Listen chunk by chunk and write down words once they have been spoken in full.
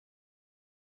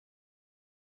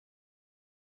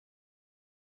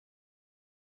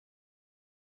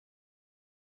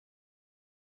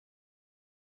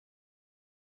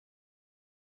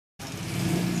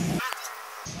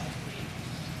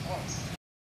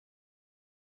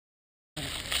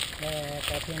แ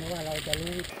ต่เพียงว่าเราจะ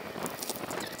รู้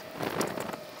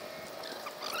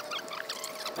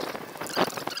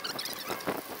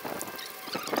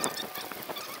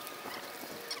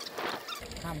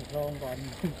ข้ามคลองก่อน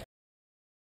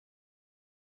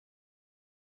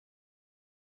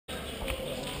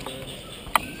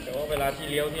แต่ว่าเวลาที่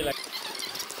เลี้ยวที่อะไร